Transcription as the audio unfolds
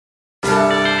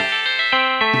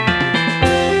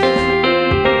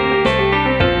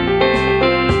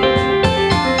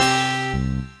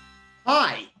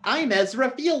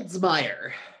Ezra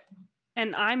Fieldsmeyer.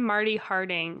 And I'm Marty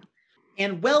Harding.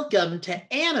 And welcome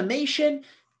to Animation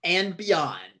and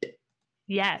Beyond.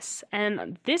 Yes,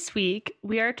 and this week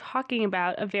we are talking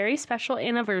about a very special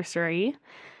anniversary,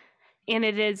 and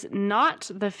it is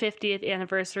not the 50th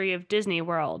anniversary of Disney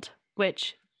World,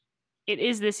 which it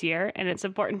is this year, and it's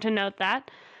important to note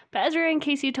that. But Ezra and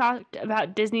Casey talked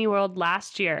about Disney World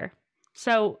last year.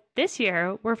 So this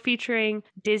year, we're featuring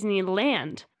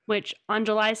Disneyland, which on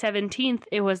July 17th,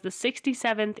 it was the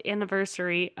 67th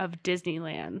anniversary of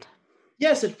Disneyland.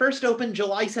 Yes, it first opened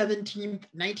July 17th,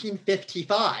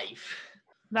 1955.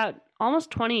 About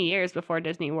almost 20 years before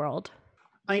Disney World.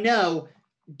 I know.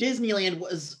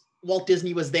 Walt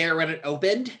Disney was there when it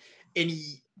opened, and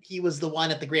he was the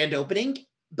one at the grand opening,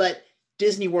 but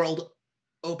Disney World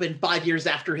opened 5 years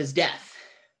after his death.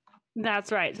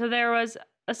 That's right. So there was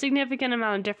a significant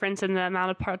amount of difference in the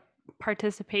amount of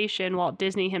participation Walt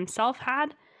Disney himself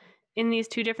had in these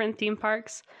two different theme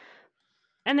parks.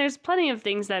 And there's plenty of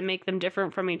things that make them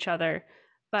different from each other.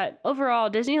 But overall,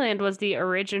 Disneyland was the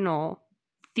original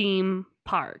theme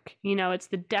park. You know, it's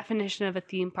the definition of a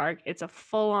theme park. It's a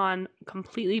full-on,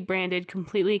 completely branded,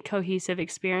 completely cohesive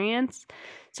experience.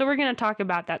 So we're going to talk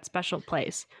about that special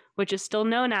place, which is still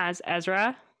known as,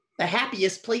 Ezra, the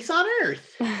happiest place on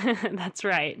earth. That's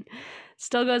right.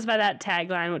 Still goes by that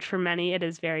tagline, which for many, it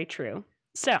is very true.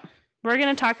 So we're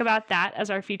going to talk about that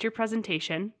as our feature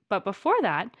presentation. But before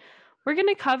that, we're going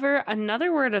to cover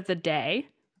another word of the day.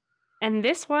 And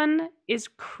this one is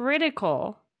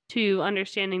critical to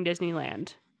understanding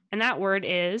Disneyland. And that word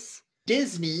is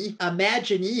Disney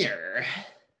Imagineer.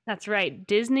 That's right,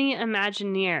 Disney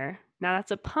Imagineer. Now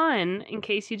that's a pun in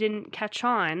case you didn't catch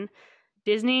on.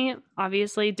 Disney,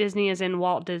 obviously Disney is in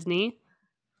Walt Disney,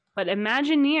 but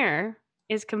Imagineer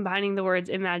is combining the words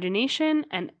imagination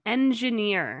and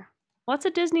engineer. What's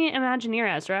a Disney Imagineer,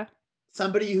 Ezra?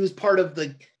 Somebody who's part of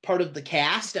the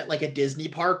cast at like a Disney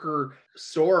park or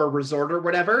store or resort or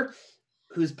whatever,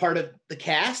 who's part of the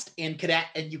cast and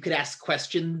you could ask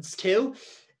questions to,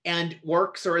 and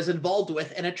works or is involved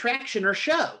with an attraction or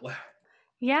show.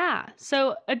 Yeah,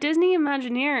 so a Disney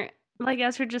Imagineer, like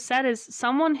Ezra just said, is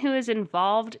someone who is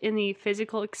involved in the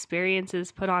physical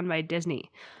experiences put on by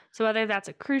Disney. So whether that's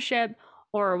a cruise ship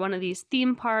or one of these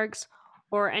theme parks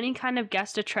or any kind of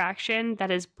guest attraction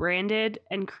that is branded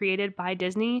and created by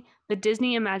Disney, the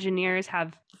Disney Imagineers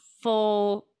have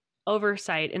full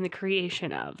oversight in the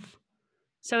creation of.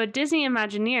 So a Disney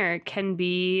Imagineer can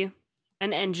be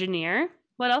an engineer.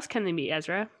 What else can they be,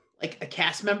 Ezra? Like a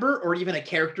cast member or even a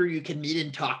character you can meet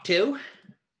and talk to.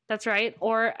 That's right.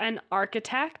 Or an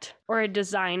architect or a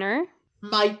designer.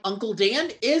 My Uncle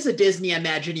Dan is a Disney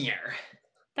Imagineer.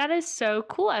 That is so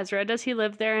cool, Ezra. Does he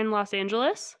live there in Los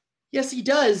Angeles? Yes, he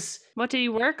does. What did he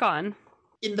work on?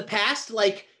 In the past,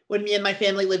 like when me and my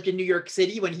family lived in New York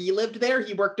City, when he lived there,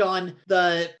 he worked on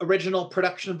the original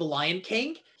production of The Lion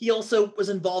King. He also was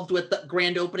involved with the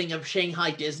grand opening of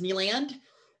Shanghai Disneyland,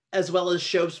 as well as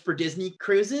shows for Disney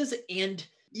cruises, and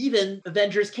even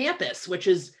Avengers Campus, which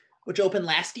opened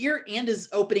last year and is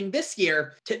opening this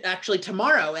year, actually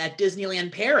tomorrow at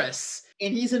Disneyland Paris.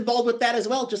 And he's involved with that as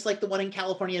well, just like the one in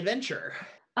California Adventure.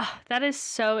 Oh, that is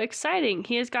so exciting.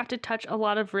 He has got to touch a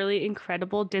lot of really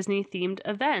incredible Disney-themed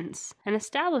events and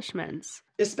establishments.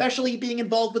 Especially being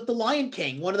involved with The Lion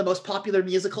King, one of the most popular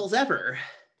musicals ever.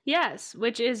 Yes,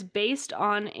 which is based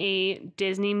on a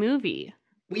Disney movie.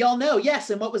 We all know,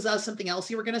 yes. And what was something else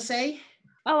you were going to say?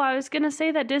 Oh, I was going to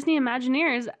say that Disney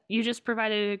Imagineers, you just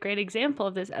provided a great example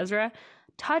of this, Ezra,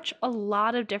 touch a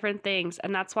lot of different things.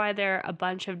 And that's why they're a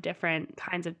bunch of different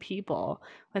kinds of people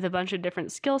with a bunch of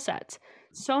different skill sets.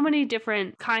 So many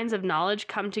different kinds of knowledge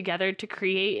come together to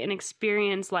create an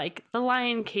experience like The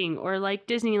Lion King or like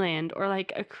Disneyland or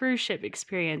like a cruise ship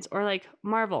experience or like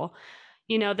Marvel.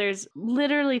 You know, there's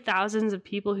literally thousands of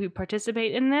people who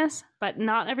participate in this, but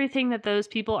not everything that those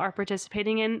people are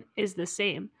participating in is the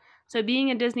same. So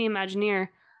being a Disney Imagineer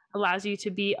allows you to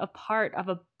be a part of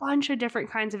a bunch of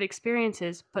different kinds of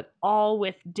experiences, but all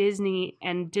with Disney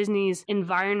and Disney's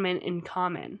environment in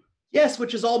common. Yes,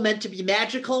 which is all meant to be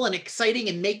magical and exciting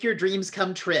and make your dreams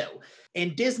come true.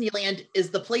 And Disneyland is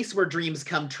the place where dreams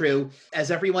come true, as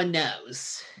everyone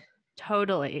knows.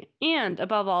 Totally. And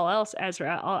above all else,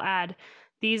 Ezra, I'll add,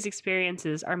 these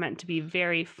experiences are meant to be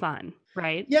very fun,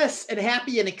 right? Yes, and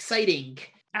happy and exciting.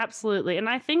 Absolutely. And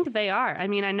I think they are. I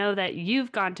mean, I know that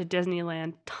you've gone to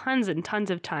Disneyland tons and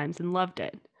tons of times and loved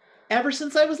it. Ever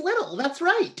since I was little, that's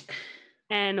right.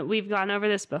 And we've gone over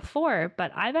this before,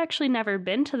 but I've actually never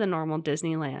been to the normal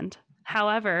Disneyland.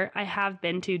 However, I have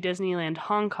been to Disneyland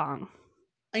Hong Kong.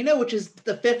 I know, which is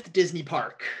the 5th Disney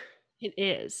park. It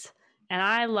is. And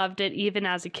I loved it even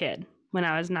as a kid when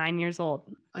I was 9 years old.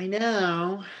 I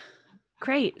know.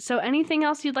 Great. So anything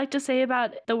else you'd like to say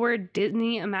about the word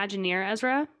Disney Imagineer,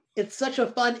 Ezra? It's such a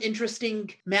fun,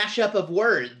 interesting mashup of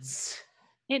words.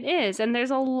 It is, and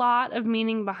there's a lot of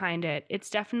meaning behind it. It's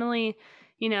definitely,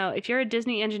 if you're a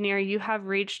Disney engineer, you have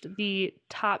reached the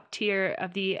top tier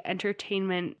of the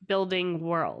entertainment building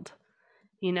world.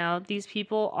 These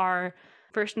people are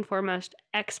first and foremost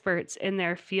experts in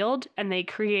their field, and they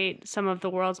create some of the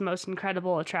world's most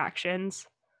incredible attractions.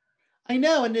 I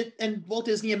know, and Walt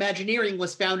Disney Imagineering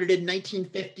was founded in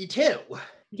 1952.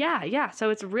 Yeah. So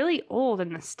it's really old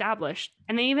and established.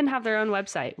 And they even have their own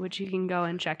website, which you can go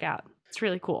and check out. It's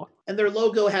really cool. And their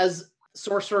logo has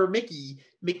Sorcerer Mickey's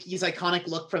iconic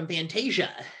look from Fantasia.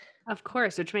 Of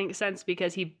course, which makes sense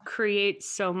because he creates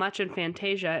so much in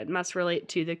Fantasia. It must relate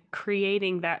to the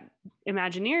creating that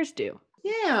Imagineers do.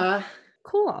 Yeah.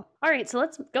 Cool. All right, so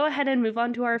let's go ahead and move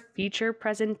on to our feature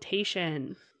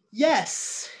presentation.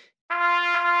 Yes.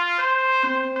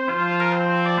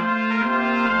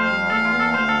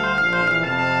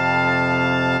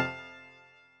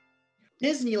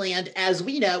 Disneyland, as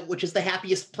we know, which is the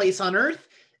happiest place on Earth,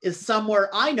 is somewhere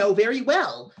I know very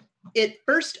well. It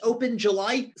first opened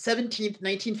July 17th,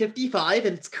 1955,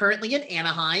 and it's currently in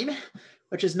Anaheim,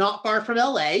 which is not far from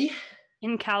LA.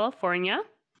 In California?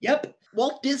 Yep.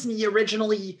 Walt Disney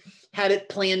originally had it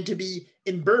planned to be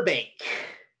in Burbank.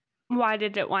 Why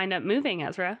did it wind up moving,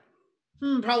 Ezra?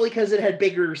 Probably because it had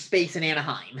bigger space in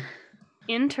Anaheim.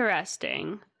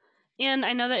 Interesting. And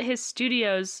I know that his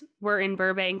studios were in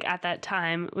Burbank at that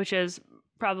time, which is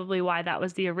probably why that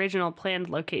was the original planned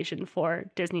location for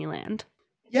Disneyland.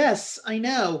 Yes, I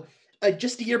know.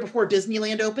 Just a year before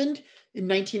Disneyland opened, in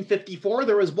 1954,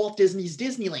 there was Walt Disney's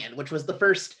Disneyland, which was the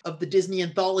first of the Disney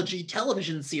Anthology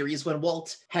television series when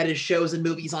Walt had his shows and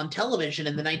movies on television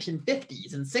in the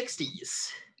 1950s and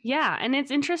 60s. Yeah, and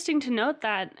it's interesting to note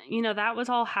that, that was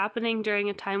all happening during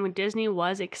a time when Disney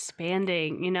was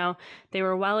expanding. They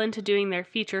were well into doing their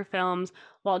feature films.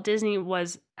 Walt Disney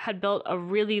had built a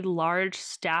really large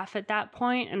staff at that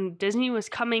point, and Disney was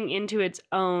coming into its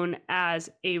own as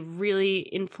a really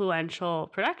influential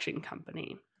production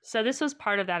company. So this was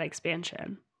part of that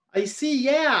expansion. I see,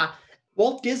 yeah.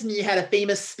 Walt Disney had a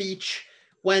famous speech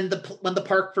when the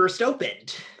park first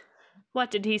opened. What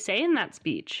did he say in that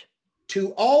speech?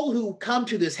 To all who come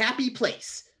to this happy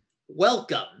place,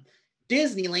 welcome.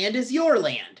 Disneyland is your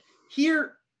land.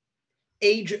 Here,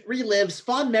 age relives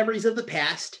fond memories of the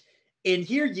past, and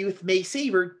here youth may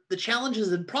savor the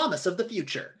challenges and promise of the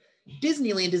future.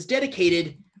 Disneyland is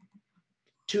dedicated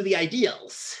to the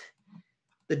ideals,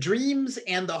 the dreams,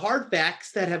 and the hard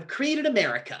facts that have created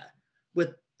America,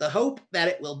 with the hope that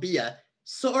it will be a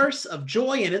source of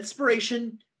joy and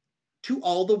inspiration to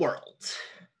all the world.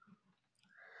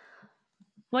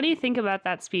 What do you think about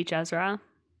that speech, Ezra?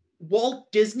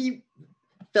 Walt Disney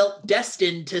felt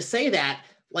destined to say that,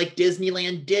 like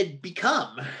Disneyland did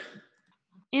become.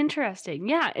 Interesting.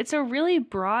 Yeah, it's a really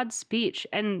broad speech,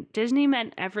 and Disney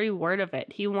meant every word of it.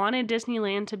 He wanted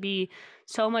Disneyland to be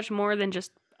so much more than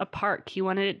just a park. He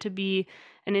wanted it to be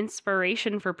an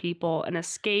inspiration for people, an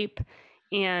escape,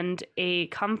 and a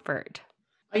comfort.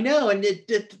 I know, and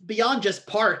it beyond just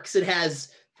parks, it has,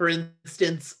 for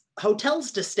instance,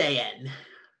 hotels to stay in.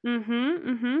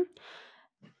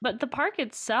 But the park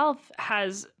itself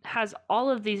has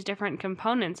all of these different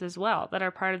components as well that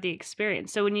are part of the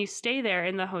experience. So when you stay there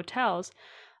in the hotels,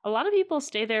 a lot of people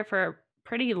stay there for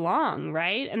pretty long,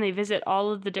 right? And they visit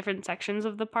all of the different sections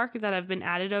of the park that have been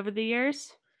added over the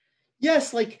years.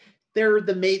 Yes, like they're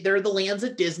the lands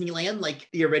at Disneyland, like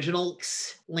the original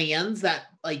lands that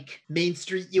like Main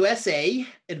Street USA,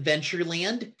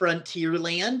 Adventureland,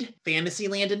 Frontierland,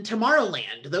 Fantasyland, and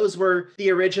Tomorrowland. Those were the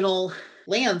original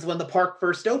lands when the park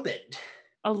first opened.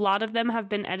 A lot of them have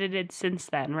been edited since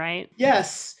then, right?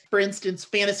 Yes. For instance,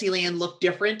 Fantasyland looked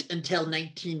different until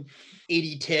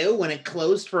 1982 when it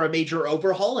closed for a major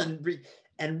overhaul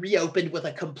and reopened with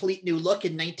a complete new look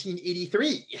in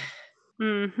 1983.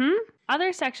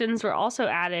 Other sections were also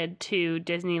added to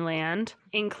Disneyland,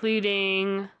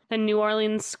 including the New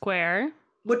Orleans Square,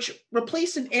 which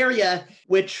replaced an area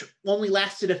which only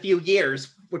lasted a few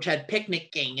years, which had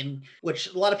picnicking and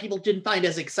which a lot of people didn't find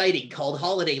as exciting, called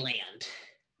Holidayland.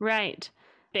 Right.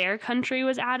 Bear Country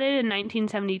was added in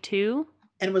 1972.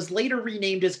 And was later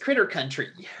renamed as Critter Country.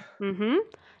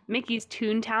 Mickey's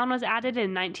Toontown was added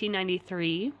in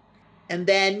 1993. And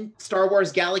then Star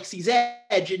Wars Galaxy's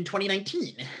Edge in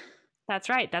 2019. That's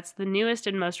right. That's the newest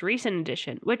and most recent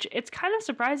edition, which it's kind of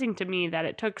surprising to me that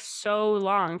it took so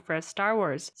long for a Star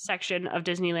Wars section of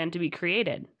Disneyland to be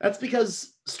created. That's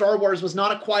because Star Wars was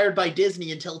not acquired by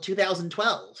Disney until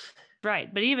 2012.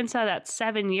 Right, but even so, that's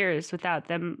 7 years without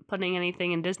them putting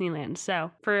anything in Disneyland.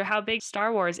 So, for how big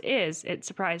Star Wars is, it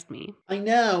surprised me. I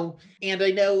know, and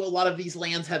I know a lot of these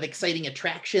lands have exciting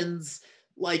attractions.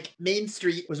 Like Main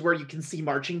Street was where you can see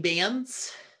marching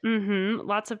bands.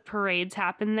 Lots of parades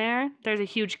happen there. There's a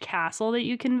huge castle that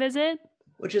you can visit,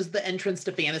 which is the entrance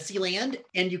to Fantasyland,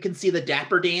 and you can see the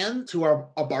Dapper Dans, who are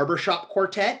a barbershop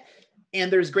quartet.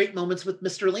 And there's great moments with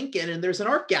Mr. Lincoln, and there's an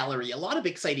art gallery. A lot of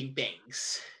exciting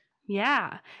things.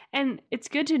 Yeah, and it's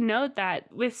good to note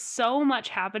that with so much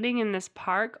happening in this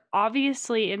park,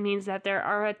 obviously it means that there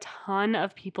are a ton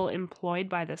of people employed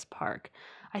by this park.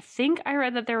 I think I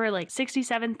read that there were like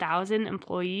 67,000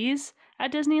 employees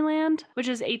at Disneyland, which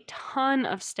is a ton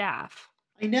of staff.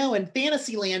 I know, and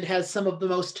Fantasyland has some of the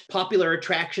most popular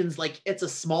attractions like It's a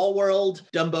Small World,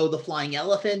 Dumbo the Flying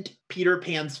Elephant, Peter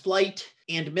Pan's Flight,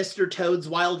 and Mr. Toad's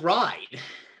Wild Ride.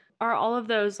 Are all of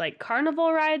those like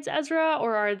carnival rides, Ezra,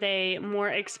 or are they more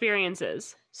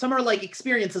experiences? Some are like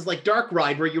experiences like Dark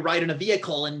Ride, where you ride in a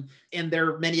vehicle, and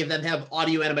many of them have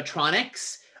audio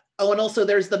animatronics. Oh, and also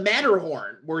there's the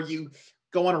Matterhorn, where you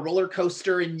go on a roller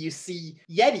coaster and you see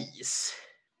Yetis.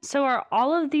 So are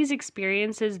all of these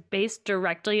experiences based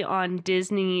directly on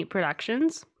Disney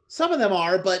productions? Some of them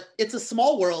are, but It's a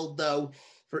Small World, though,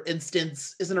 for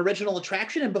instance, is an original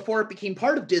attraction, and before it became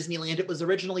part of Disneyland, it was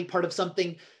originally part of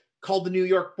something called the New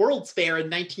York World's Fair in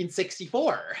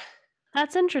 1964.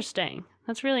 That's interesting.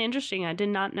 That's really interesting. I did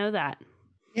not know that.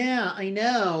 Yeah, I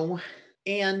know.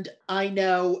 And I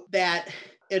know that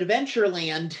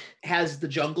Adventureland has the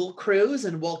Jungle Cruise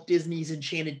and Walt Disney's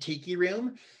Enchanted Tiki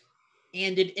Room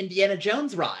and an Indiana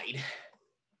Jones ride.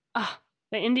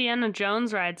 The Indiana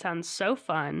Jones ride sounds so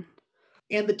fun.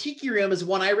 And the Tiki Room is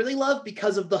one I really love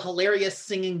because of the hilarious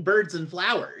singing birds and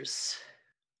flowers.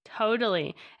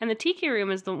 Totally. And the Tiki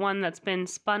Room is the one that's been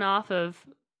spun off of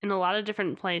in a lot of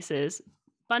different places. A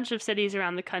bunch of cities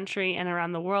around the country and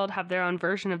around the world have their own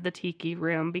version of the Tiki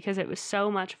Room because it was so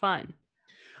much fun.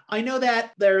 I know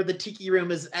that the Tiki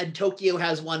Room is, and Tokyo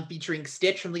has one featuring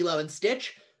Stitch from Lilo and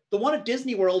Stitch. The one at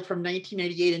Disney World from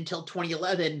 1998 until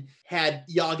 2011 had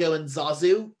Iago and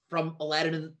Zazu from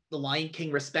Aladdin and the Lion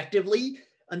King, respectively,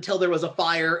 until there was a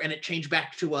fire and it changed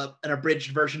back to an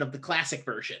abridged version of the classic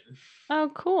version.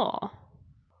 Oh, cool.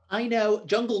 I know.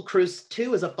 Jungle Cruise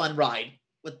 2 is a fun ride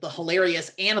with the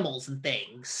hilarious animals and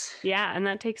things. Yeah, and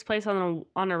that takes place on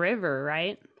a river,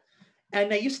 right?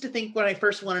 And I used to think when I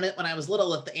first went on it when I was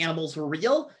little that the animals were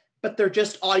real, but they're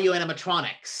just audio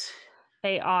animatronics.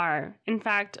 They are. In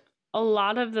fact, a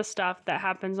lot of the stuff that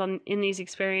happens in these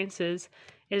experiences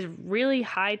is really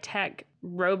high-tech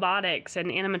robotics and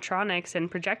animatronics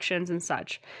and projections and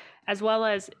such, as well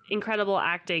as incredible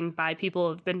acting by people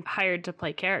who have been hired to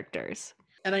play characters.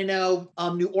 And I know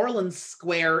New Orleans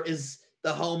Square is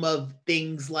the home of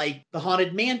things like the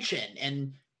Haunted Mansion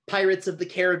and Pirates of the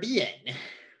Caribbean.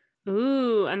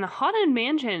 Ooh, and the Haunted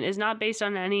Mansion is not based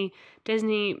on any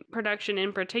Disney production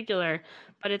in particular,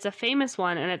 but it's a famous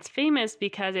one, and it's famous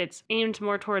because it's aimed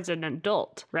more towards an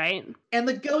adult, right? And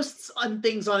the ghosts and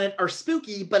things on it are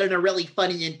spooky, but in a really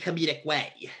funny and comedic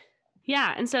way.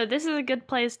 Yeah, and so this is a good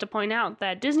place to point out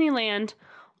that Disneyland,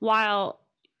 while,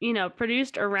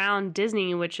 produced around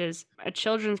Disney, which is a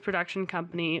children's production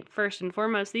company first and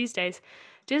foremost these days,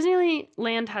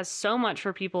 Disneyland has so much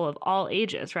for people of all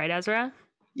ages, right, Ezra?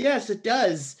 Yes, it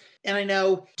does. And I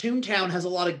know Toontown has a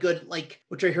lot of good,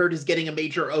 which I heard is getting a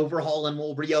major overhaul and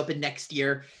will reopen next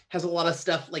year, has a lot of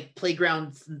stuff like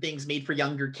playgrounds and things made for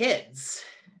younger kids.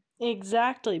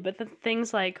 Exactly. But the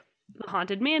things like the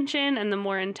Haunted Mansion and the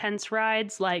more intense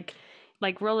rides like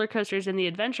roller coasters in the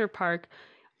adventure park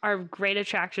are great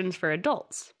attractions for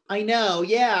adults. I know,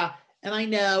 yeah. And I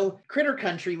know Critter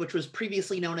Country, which was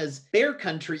previously known as Bear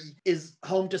Country, is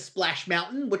home to Splash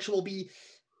Mountain, which will be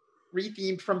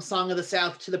rethemed from Song of the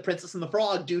South to The Princess and the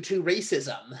Frog due to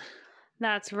racism.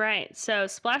 That's right. So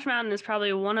Splash Mountain is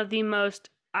probably one of the most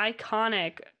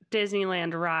iconic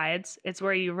Disneyland rides. It's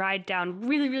where you ride down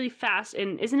really, really fast.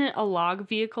 And isn't it a log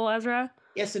vehicle, Ezra?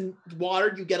 Yes, in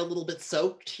water you get a little bit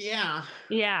soaked, yeah.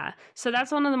 Yeah, so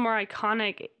that's one of the more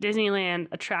iconic Disneyland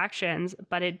attractions,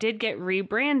 but it did get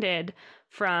rebranded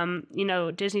from,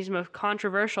 Disney's most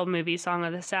controversial movie, Song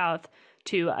of the South,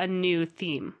 to a new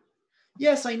theme.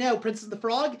 Yes, I know. Princess and the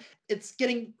Frog,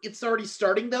 it's already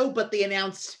starting though, but they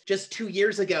announced just 2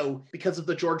 years ago because of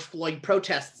the George Floyd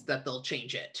protests that they'll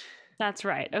change it. That's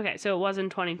right. Okay, so it was in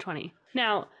 2020.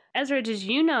 Now, Ezra, did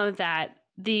you know that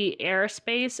the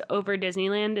airspace over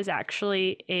Disneyland is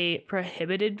actually a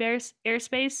prohibited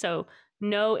airspace, so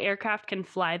no aircraft can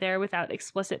fly there without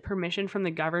explicit permission from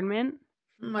the government.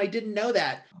 I didn't know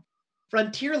that.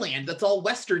 Frontierland, that's all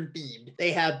Western themed.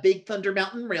 They have Big Thunder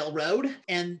Mountain Railroad,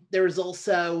 and there's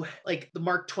also like the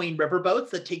Mark Twain riverboats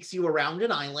that takes you around an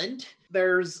island.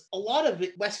 There's a lot of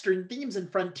Western themes in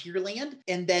Frontierland,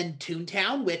 and then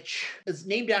Toontown, which is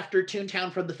named after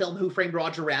Toontown from the film Who Framed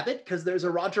Roger Rabbit, because there's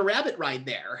a Roger Rabbit ride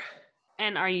there.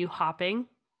 And are you hopping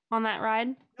on that ride?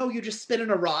 No, you just spin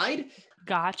in a ride.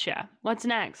 Gotcha. What's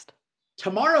next?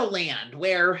 Tomorrowland,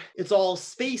 where it's all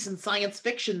space and science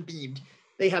fiction themed.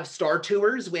 They have Star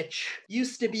Tours, which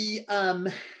used to be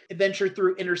Adventure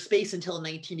Through Inner Space until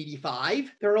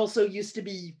 1985. There also used to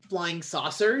be Flying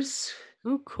Saucers.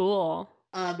 Ooh, cool.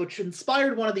 Which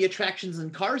inspired one of the attractions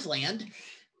in Cars Land.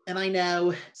 And I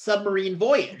know Submarine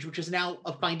Voyage, which is now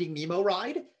a Finding Nemo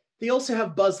ride. They also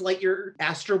have Buzz Lightyear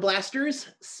Astro Blasters,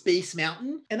 Space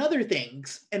Mountain, and other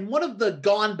things. And one of the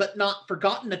gone but not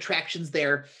forgotten attractions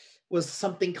there was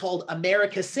something called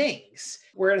America Sings,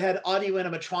 where it had audio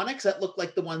animatronics that looked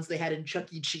like the ones they had in Chuck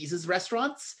E. Cheese's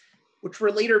restaurants, which were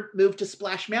later moved to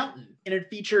Splash Mountain. And it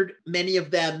featured many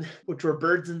of them, which were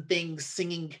birds and things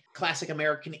singing classic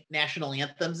American national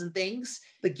anthems and things.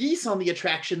 The geese on the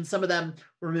attraction, some of them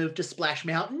were moved to Splash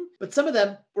Mountain, but some of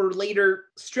them were later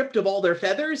stripped of all their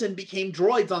feathers and became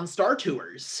droids on Star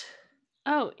Tours.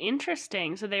 Oh,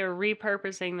 interesting. So they were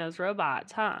repurposing those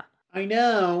robots, huh? I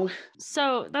know.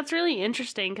 So that's really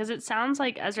interesting because it sounds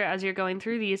like, Ezra, as you're going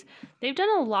through these, they've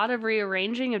done a lot of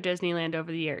rearranging of Disneyland over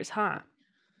the years, huh?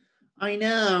 I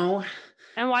know.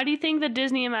 And why do you think the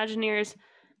Disney Imagineers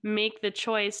make the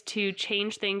choice to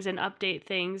change things and update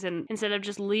things and instead of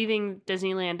just leaving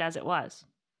Disneyland as it was?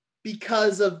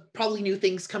 Because of probably new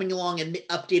things coming along and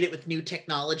update it with new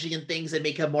technology and things and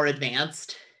make it more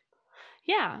advanced.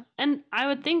 Yeah, and I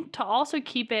would think to also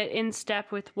keep it in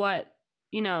step with what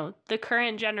the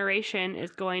current generation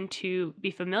is going to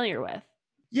be familiar with.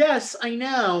 Yes, I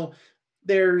know.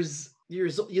 There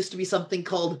used to be something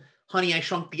called Honey, I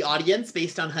Shrunk the Audience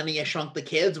based on Honey, I Shrunk the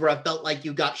Kids, where I felt like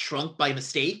you got shrunk by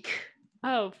mistake.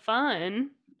 Oh,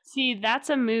 fun. See, that's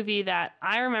a movie that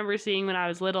I remember seeing when I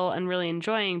was little and really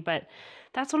enjoying, but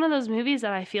that's one of those movies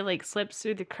that I feel like slips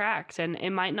through the cracks and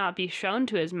it might not be shown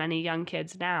to as many young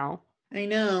kids now. I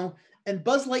know. And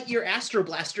Buzz Lightyear Astro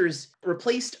Blasters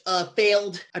replaced a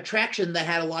failed attraction that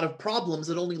had a lot of problems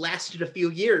that only lasted a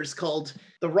few years called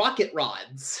the Rocket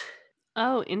Rods.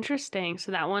 Oh, interesting.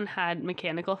 So that one had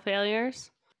mechanical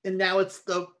failures? And now it's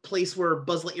the place where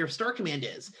Buzz Lightyear Star Command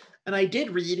is. And I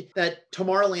did read that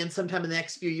Tomorrowland sometime in the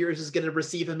next few years is going to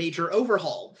receive a major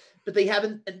overhaul, but they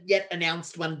haven't yet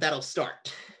announced when that'll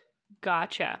start.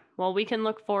 Gotcha. Well, we can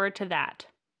look forward to that.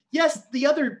 Yes, the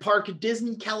other park,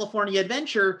 Disney California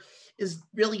Adventure, is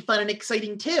really fun and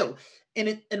exciting too.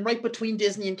 And right between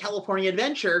Disney and California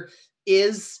Adventure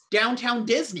is Downtown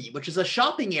Disney, which is a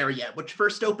shopping area, which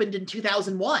first opened in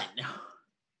 2001.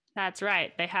 That's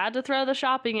right. They had to throw the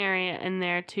shopping area in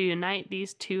there to unite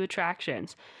these two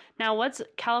attractions. Now, what's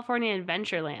California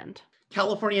Adventureland?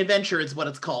 California Adventure is what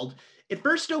it's called. It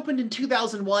first opened in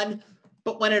 2001,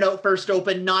 but when it first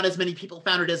opened, not as many people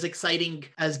found it as exciting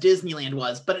as Disneyland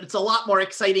was. But it's a lot more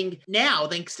exciting now,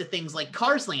 thanks to things like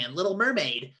Cars Land, Little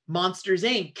Mermaid, Monsters,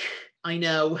 Inc., I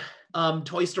know,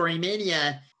 Toy Story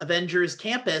Mania, Avengers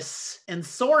Campus, and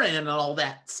Soarin' and all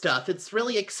that stuff. It's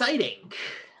really exciting.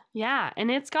 Yeah, and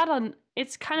it's kind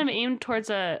of aimed towards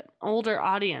a older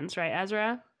audience, right,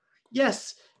 Ezra?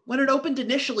 Yes. When it opened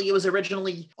initially, it was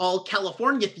originally all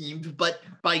California themed, but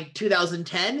by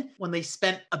 2010, when they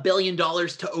spent $1 billion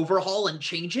to overhaul and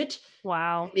change it,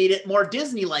 wow, it made it more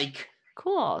Disney-like.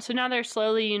 Cool. So now they're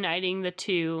slowly uniting the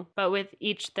two, but with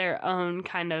each their own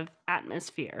kind of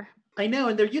atmosphere. I know,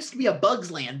 and there used to be a Bugs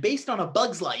Land based on A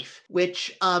Bug's Life,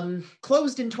 which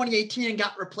closed in 2018 and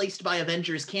got replaced by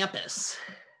Avengers Campus.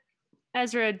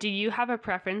 Ezra, do you have a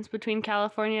preference between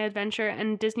California Adventure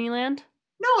and Disneyland?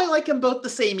 No, I like them both the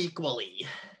same equally.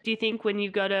 Do you think when you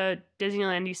go to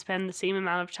Disneyland, you spend the same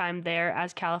amount of time there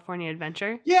as California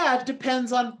Adventure? Yeah, it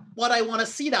depends on what I want to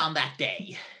see on that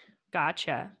day.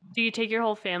 Gotcha. Do you take your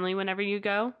whole family whenever you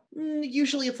go?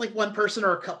 Usually it's like one person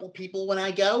or a couple people when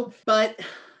I go, but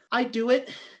I do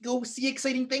it, go see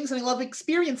exciting things, and I love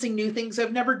experiencing new things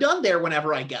I've never done there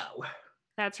whenever I go.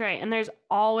 That's right, and there's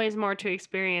always more to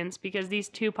experience because these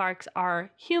two parks are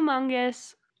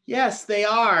humongous. Yes, they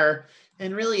are,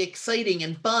 and really exciting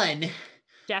and fun.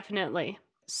 Definitely.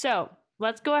 So,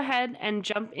 let's go ahead and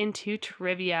jump into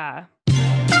trivia.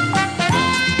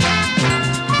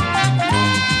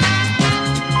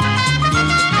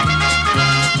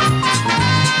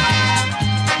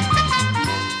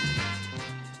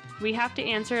 we have to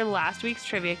answer last week's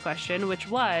trivia question, which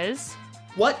was...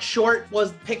 What short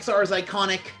was Pixar's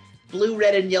iconic blue,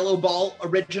 red, and yellow ball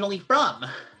originally from?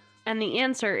 And the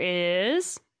answer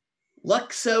is...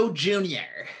 Luxo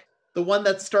Jr., the one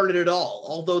that started it all.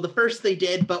 Although the first they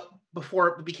did, but before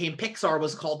it became Pixar,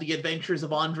 was called The Adventures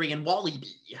of Andre and Wally B.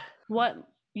 What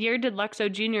year did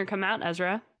Luxo Jr. come out,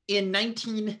 Ezra? In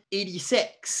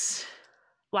 1986.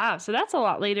 Wow, so that's a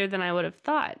lot later than I would have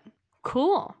thought.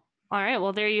 Cool. All right,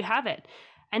 well, there you have it.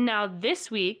 And now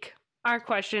this week, our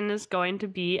question is going to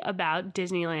be about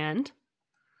Disneyland.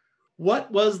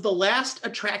 What was the last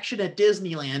attraction at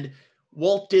Disneyland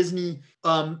Walt Disney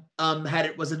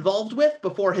was involved with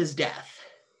before his death?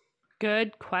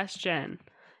 Good question.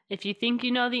 If you think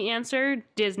you know the answer,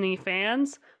 Disney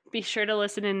fans, be sure to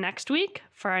listen in next week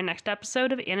for our next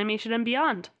episode of Animation and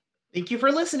Beyond. Thank you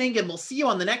for listening, and we'll see you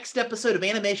on the next episode of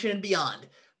Animation and Beyond.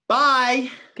 Bye!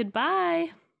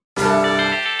 Goodbye!